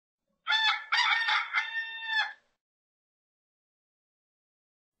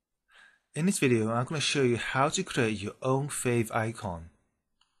In this video, I'm going to show you how to create your own fave icon.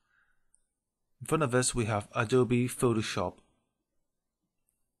 In front of us, we have Adobe Photoshop.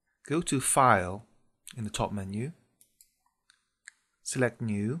 Go to File in the top menu, select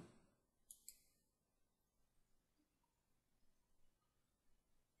New,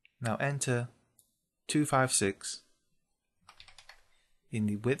 now enter 256 in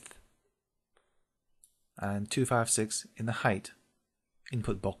the width and 256 in the height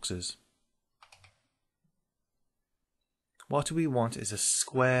input boxes. What we want is a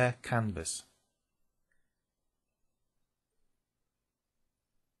square canvas.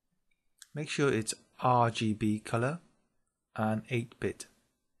 Make sure it's RGB color and 8-bit.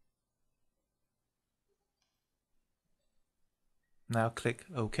 Now click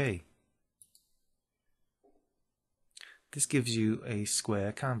OK. This gives you a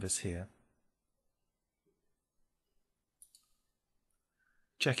square canvas here.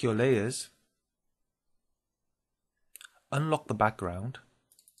 Check your layers. Unlock the background.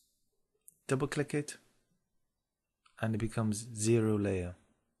 Double click it and it becomes 0 layer.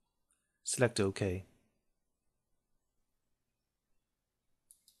 Select OK.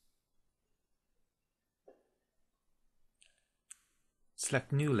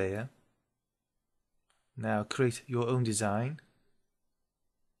 Select New Layer. Now create your own design.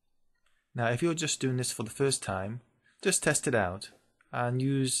 Now if you're just doing this for the first time, just test it out and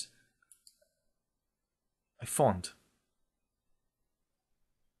use a font.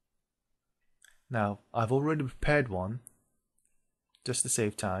 Now I've already prepared one just to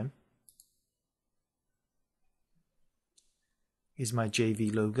save time. Here's my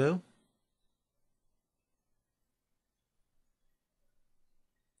JV logo.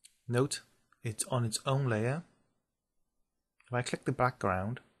 Note it's on its own layer. If I click the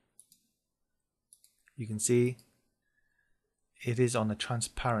background, you can see it is on a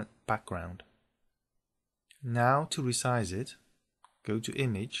transparent background. Now to resize it, go to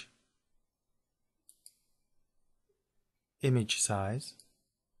Image, Image Size.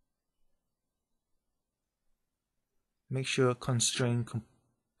 Make sure Constrain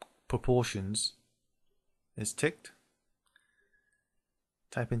Proportions is ticked.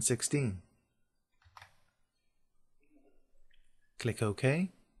 Type in 16. Click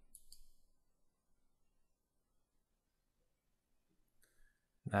OK.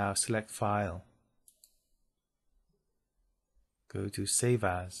 Now select File. Go to Save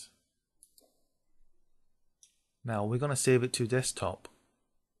As. Now we're going to save it to desktop.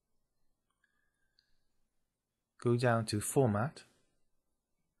 Go down to Format.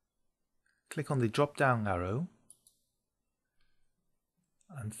 Click on the drop down arrow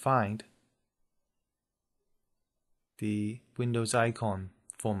and find the Windows icon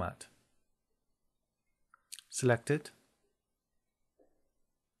format. Select it.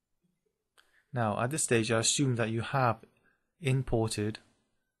 Now at this stage I assume that you have imported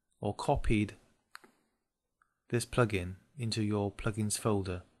or copied this plugin into your plugins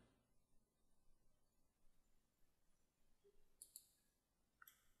folder.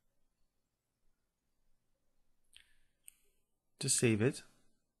 Just save it.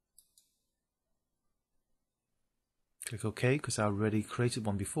 Click OK because I already created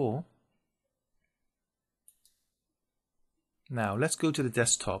one before. Now let's go to the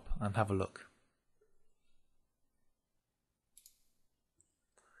desktop and have a look.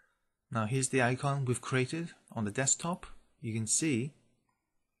 Now here's the icon we've created on the desktop. You can see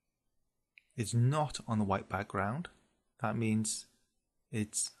it's not on a white background. That means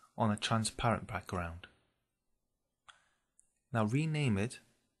it's on a transparent background. Now rename it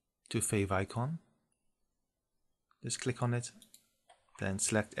to Favicon. Just click on it, then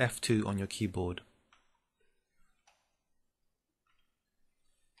select F2 on your keyboard.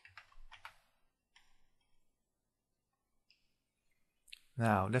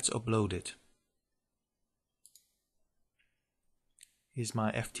 Now let's upload it. Here's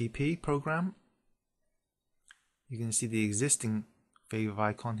my FTP program. You can see the existing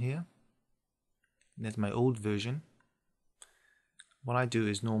Favicon here. That's my old version. What I do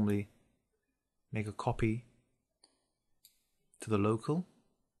is normally make a copy to the local.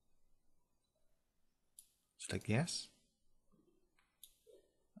 Select yes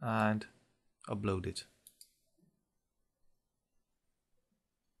and upload it.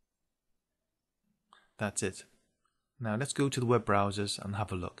 That's it. Now let's go to the web browsers and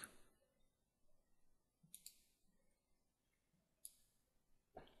have a look.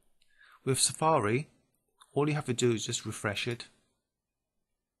 With Safari, all you have to do is just refresh it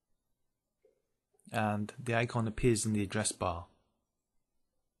and the icon appears in the address bar.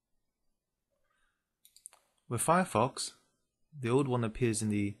 With Firefox, the old one appears in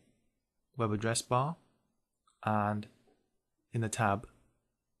the web address bar and in the tab.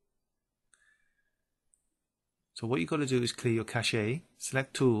 So what you've got to do is clear your cache,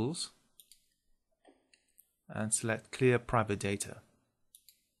 select Tools, and select Clear Private Data.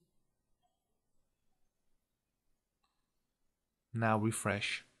 Now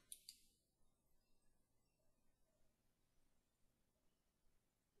refresh.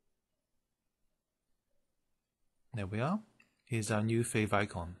 There we are. Here's our new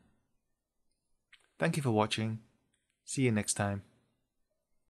favicon. Thank you for watching. See you next time.